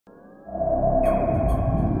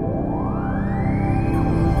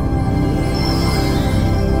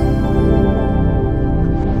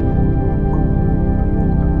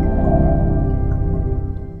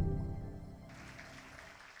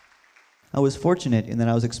was fortunate in that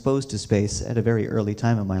I was exposed to space at a very early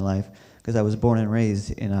time in my life, because I was born and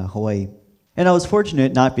raised in Hawaii. And I was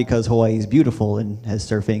fortunate not because Hawaii is beautiful and has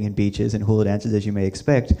surfing and beaches and hula dances as you may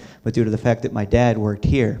expect, but due to the fact that my dad worked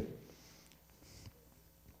here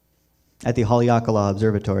at the Haleakala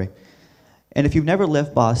Observatory. And if you've never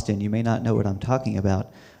left Boston, you may not know what I'm talking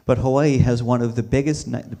about, but Hawaii has one of the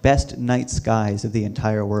best night skies of the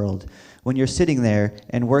entire world. When you're sitting there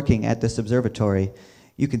and working at this observatory,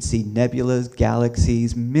 you can see nebulas,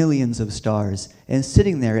 galaxies, millions of stars. And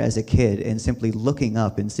sitting there as a kid and simply looking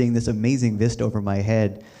up and seeing this amazing vista over my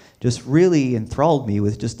head just really enthralled me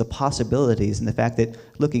with just the possibilities and the fact that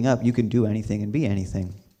looking up, you can do anything and be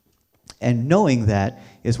anything. And knowing that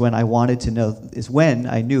is when I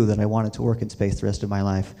knew that I wanted to work in space the rest of my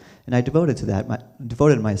life. And I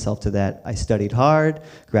devoted myself to that. I studied hard,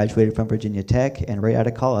 graduated from Virginia Tech, and right out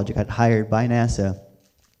of college, I got hired by NASA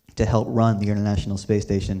to help run the International Space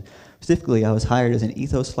Station. Specifically, I was hired as an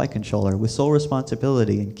ethos flight controller with sole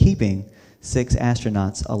responsibility in keeping 6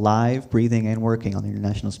 astronauts alive, breathing, and working on the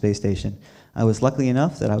International Space Station. I was lucky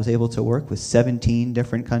enough that I was able to work with 17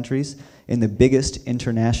 different countries in the biggest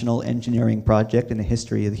international engineering project in the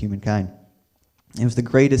history of humankind. It was the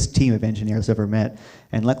greatest team of engineers I've ever met,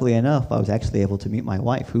 and luckily enough, I was actually able to meet my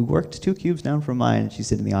wife, who worked 2 cubes down from mine, and she's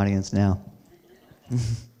sitting in the audience now.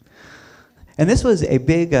 And this was a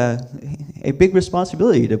big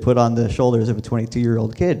responsibility to put on the shoulders of a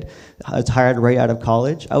 22-year-old kid. I was hired right out of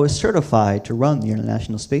college. I was certified to run the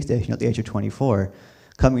International Space Station at the age of 24.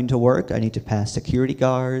 Coming to work, I need to pass security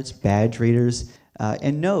guards, badge readers,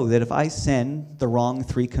 and know that if I send the wrong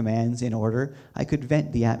 3 commands in order, I could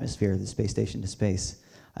vent the atmosphere of the space station to space.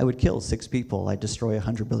 I would kill 6 people, I'd destroy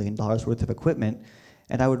 $100 billion worth of equipment,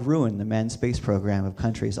 and I would ruin the manned space program of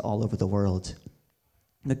countries all over the world.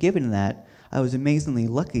 Now, given that, I was amazingly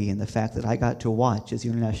lucky in the fact that I got to watch as the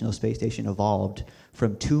International Space Station evolved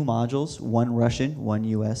from 2 modules, 1 Russian, 1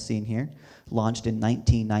 US, seen here, launched in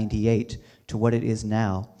 1998, to what it is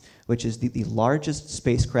now, which is the largest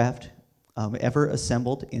spacecraft ever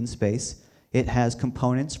assembled in space. It has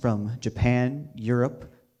components from Japan,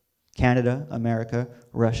 Europe, Canada, America,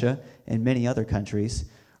 Russia, and many other countries.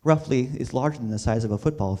 Roughly, it's larger than the size of a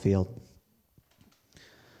football field.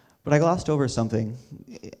 But I glossed over something,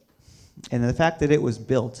 and the fact that it was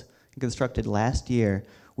built and constructed last year,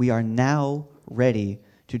 we are now ready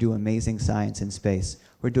to do amazing science in space.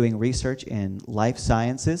 We're doing research in life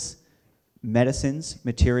sciences, medicines,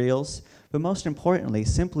 materials, but most importantly,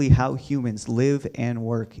 simply how humans live and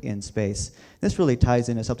work in space. This really ties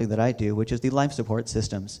into something that I do, which is the life support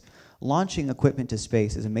systems. Launching equipment to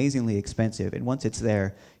space is amazingly expensive, and once it's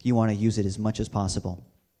there, you want to use it as much as possible.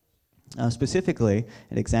 Specifically,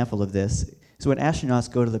 an example of this is when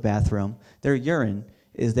astronauts go to the bathroom, their urine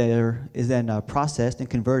is then processed and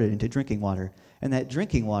converted into drinking water. And that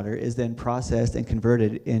drinking water is then processed and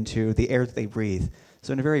converted into the air that they breathe.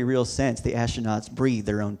 So in a very real sense, the astronauts breathe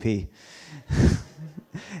their own pee.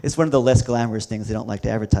 It's one of the less glamorous things they don't like to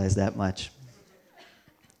advertise that much.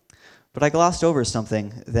 But I glossed over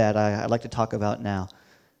something that I'd like to talk about now.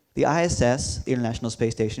 The ISS, the International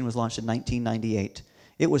Space Station, was launched in 1998.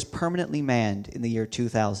 It was permanently manned in the year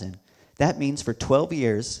 2000. That means for 12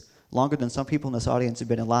 years, longer than some people in this audience have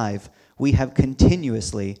been alive, we have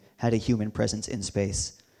continuously had a human presence in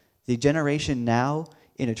space. The generation now,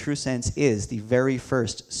 in a true sense, is the very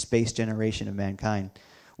first space generation of mankind.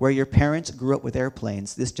 Where your parents grew up with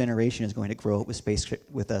airplanes, this generation is going to grow up with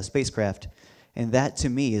spacecraft. And that, to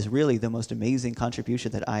me, is really the most amazing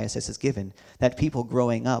contribution that ISS has given, that people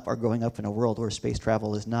growing up are growing up in a world where space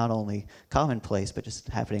travel is not only commonplace, but just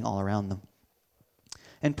happening all around them.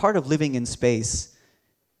 And part of living in space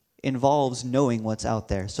involves knowing what's out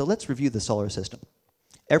there. So let's review the solar system.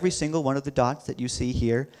 Every single one of the dots that you see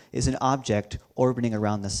here is an object orbiting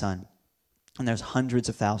around the sun. And there's hundreds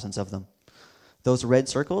of thousands of them. Those red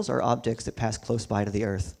circles are objects that pass close by to the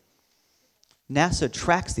Earth. NASA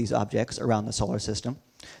tracks these objects around the solar system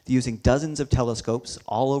using dozens of telescopes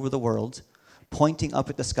all over the world, pointing up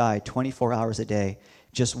at the sky 24 hours a day,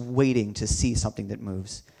 just waiting to see something that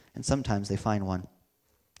moves. And sometimes they find one.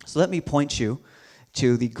 So let me point you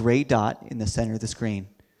to the gray dot in the center of the screen.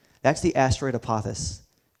 That's the asteroid Apophis.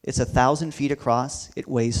 It's 1,000 feet across. It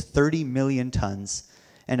weighs 30 million tons.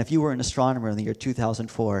 And if you were an astronomer in the year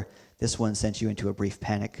 2004, this one sent you into a brief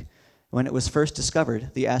panic. When it was first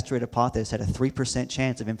discovered, the asteroid Apophis had a 3%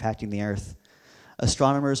 chance of impacting the Earth.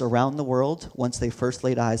 Astronomers around the world, once they first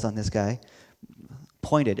laid eyes on this guy,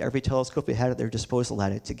 pointed every telescope they had at their disposal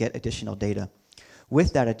at it to get additional data.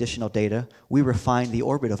 With that additional data, we refined the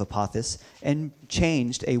orbit of Apophis and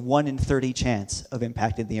changed a 1 in 30 chance of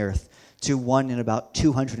impacting the Earth to 1 in about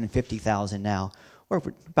 250,000 now, or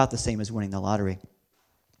about the same as winning the lottery.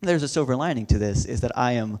 There's a silver lining to this, is that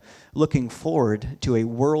I am looking forward to a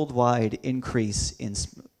worldwide increase in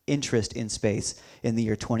interest in space in the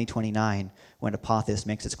year 2029, when Apophis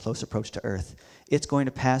makes its close approach to Earth. It's going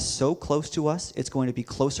to pass so close to us, it's going to be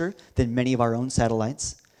closer than many of our own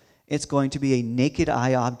satellites. It's going to be a naked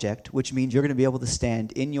eye object, which means you're going to be able to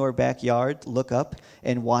stand in your backyard, look up,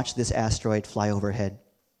 and watch this asteroid fly overhead.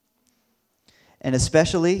 And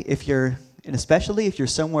especially if you're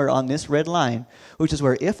somewhere on this red line, which is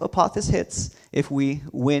where if Apophis hits, if we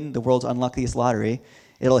win the world's unluckiest lottery,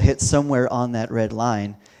 it'll hit somewhere on that red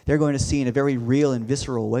line. They're going to see in a very real and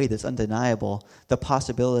visceral way that's undeniable the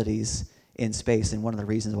possibilities in space, and one of the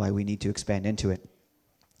reasons why we need to expand into it.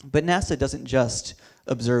 But NASA doesn't just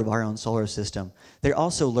observe our own solar system. They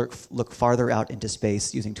also look farther out into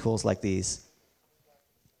space using tools like these.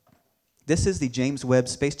 This is the James Webb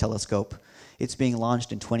Space Telescope. It's being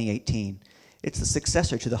launched in 2018. It's the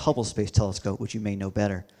successor to the Hubble Space Telescope, which you may know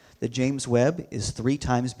better. The James Webb is 3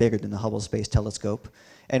 times bigger than the Hubble Space Telescope,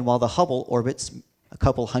 and while the Hubble orbits a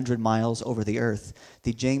couple hundred miles over the Earth,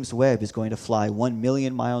 the James Webb is going to fly 1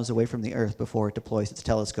 million miles away from the Earth before it deploys its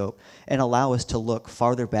telescope and allow us to look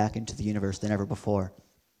farther back into the universe than ever before.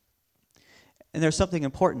 And there's something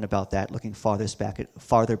important about that, looking farther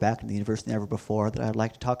back in the universe than ever before, that I'd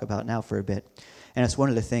like to talk about now for a bit. And it's one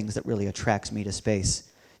of the things that really attracts me to space,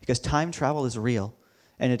 because time travel is real,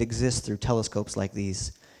 and it exists through telescopes like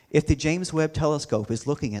these. If the James Webb Telescope is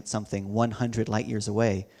looking at something 100 light years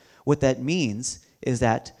away, what that means is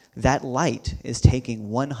that that light is taking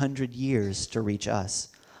 100 years to reach us.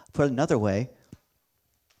 Put another way,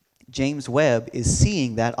 James Webb is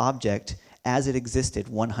seeing that object as it existed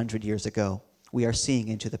 100 years ago. We are seeing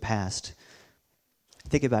into the past.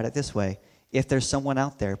 Think about it this way. If there's someone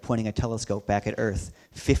out there pointing a telescope back at Earth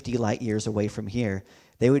 50 light years away from here,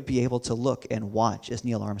 they would be able to look and watch as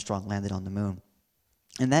Neil Armstrong landed on the moon.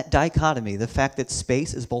 And that dichotomy, the fact that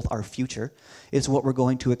space is both our future, is what we're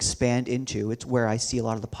going to expand into. It's where I see a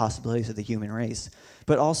lot of the possibilities of the human race.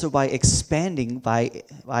 But also by expanding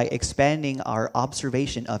our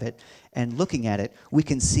observation of it and looking at it, we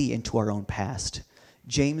can see into our own past.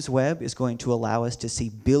 James Webb is going to allow us to see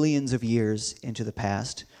billions of years into the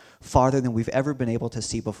past, farther than we've ever been able to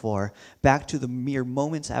see before, back to the mere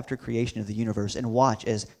moments after creation of the universe, and watch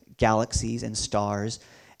as galaxies and stars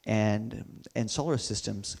and solar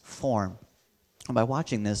systems form. And by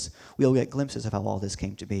watching this, we'll get glimpses of how all this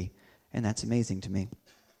came to be. And that's amazing to me.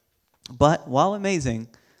 But while amazing,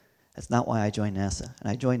 that's not why I joined NASA. And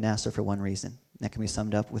I joined NASA for one reason. That can be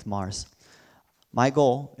summed up with Mars. My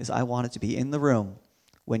goal is I wanted to be in the room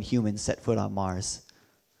when humans set foot on Mars.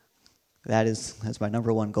 That's my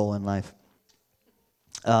number one goal in life.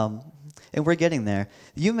 And we're getting there.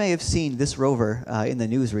 You may have seen this rover in the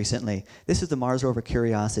news recently. This is the Mars rover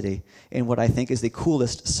Curiosity, in what I think is the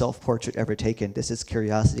coolest self-portrait ever taken. This is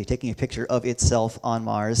Curiosity taking a picture of itself on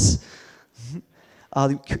Mars.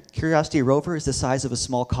 The Curiosity rover is the size of a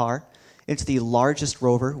small car. It's the largest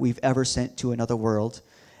rover we've ever sent to another world.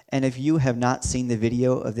 And if you have not seen the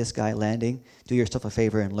video of this guy landing, do yourself a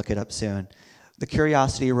favor and look it up soon. The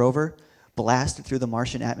Curiosity rover blasted through the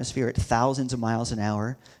Martian atmosphere at thousands of miles an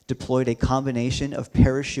hour, deployed a combination of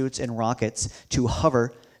parachutes and rockets to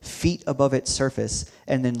hover feet above its surface,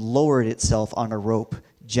 and then lowered itself on a rope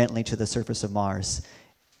gently to the surface of Mars,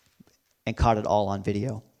 and caught it all on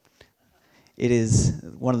video. It is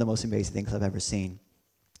one of the most amazing things I've ever seen.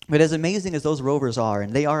 But as amazing as those rovers are,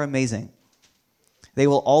 and they are amazing, they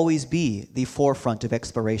will always be the forefront of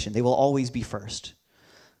exploration. They will always be first.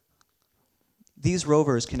 These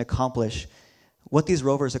rovers can accomplish what these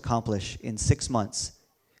rovers accomplish in 6 months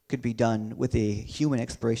could be done with a human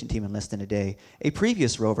exploration team in less than a day. A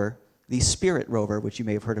previous rover, the Spirit Rover, which you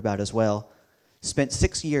may have heard about as well, spent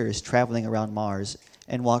 6 years traveling around Mars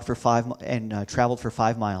and traveled for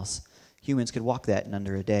 5 miles. Humans could walk that in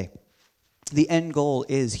under a day. The end goal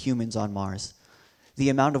is humans on Mars. The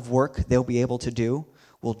amount of work they'll be able to do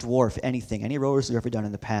will dwarf any rovers we've ever done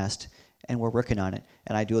in the past. And we're working on it,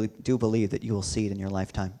 and I do believe that you will see it in your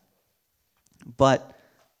lifetime. But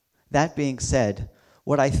that being said,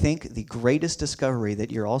 what I think the greatest discovery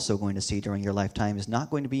that you're also going to see during your lifetime is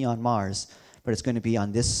not going to be on Mars, but it's going to be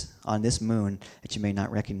on this moon that you may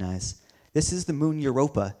not recognize. This is the moon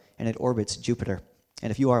Europa, and it orbits Jupiter.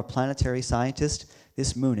 And if you are a planetary scientist,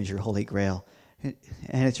 this moon is your holy grail. And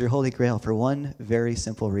it's your holy grail for one very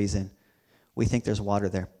simple reason. We think there's water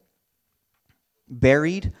there.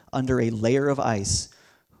 Buried under a layer of ice,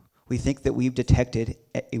 we think that we've detected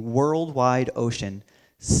a worldwide ocean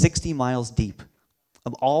 60 miles deep.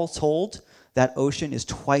 All told, That ocean is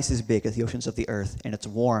twice as big as the oceans of the Earth, and it's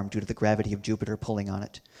warm due to the gravity of Jupiter pulling on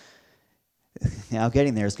it. Now,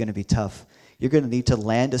 getting there is going to be tough. You're going to need to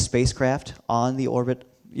land a spacecraft on the orbit.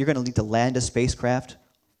 You're going to need to land a spacecraft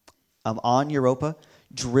on Europa,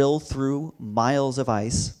 drill through miles of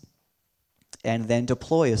ice, and then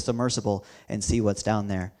deploy a submersible and see what's down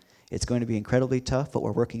there. It's going to be incredibly tough, but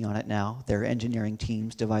we're working on it now. There are engineering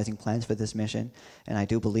teams devising plans for this mission, and I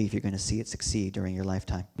do believe you're going to see it succeed during your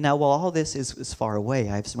lifetime. Now, while all this is far away,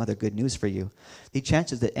 I have some other good news for you. The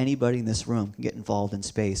chances that anybody in this room can get involved in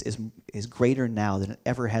space is greater now than it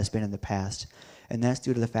ever has been in the past. And that's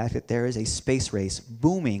due to the fact that there is a space race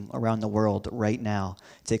booming around the world right now.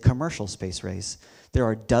 It's a commercial space race. There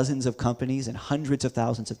are dozens of companies and hundreds of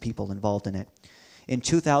thousands of people involved in it. In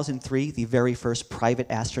 2003, the very first private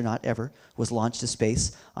astronaut ever was launched to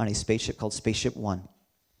space on a spaceship called Spaceship One,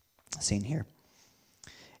 seen here.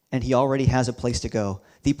 And he already has a place to go.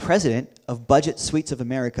 The president of Budget Suites of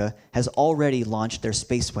America has already launched their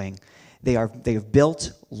space wing. They have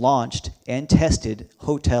built, launched, and tested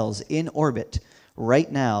hotels in orbit right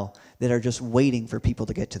now that are just waiting for people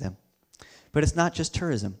to get to them. But it's not just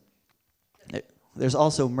tourism. There's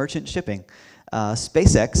also merchant shipping.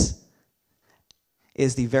 SpaceX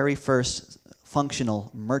is the very first functional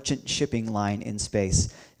merchant shipping line in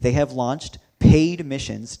space. They have launched paid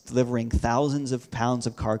missions delivering thousands of pounds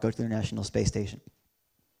of cargo to the International Space Station.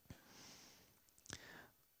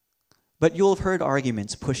 But you'll have heard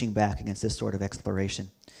arguments pushing back against this sort of exploration.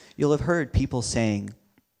 You'll have heard people saying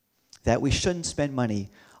that we shouldn't spend money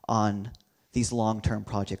on these long-term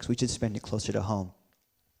projects. We should spend it closer to home.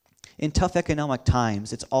 In tough economic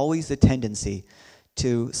times, it's always the tendency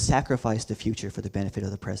to sacrifice the future for the benefit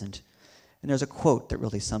of the present. And there's a quote that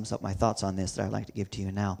really sums up my thoughts on this that I'd like to give to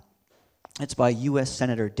you now. It's by U.S.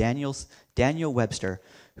 Senator Daniel Webster,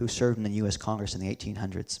 who served in the U.S. Congress in the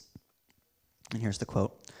 1800s. And here's the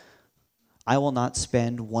quote. "I will not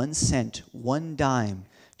spend 1 cent, 1 dime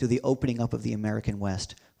to the opening up of the American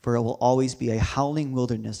West, for it will always be a howling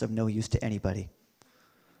wilderness of no use to anybody."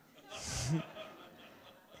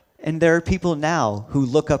 And there are people now who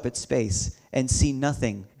look up at space and see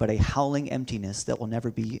nothing but a howling emptiness that will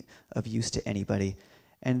never be of use to anybody.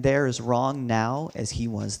 And they're as wrong now as he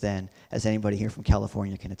was then, as anybody here from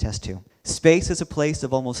California can attest to. Space is a place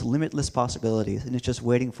of almost limitless possibilities, and it's just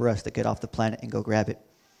waiting for us to get off the planet and go grab it.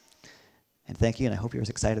 And thank you, and I hope you're as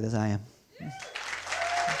excited as I am.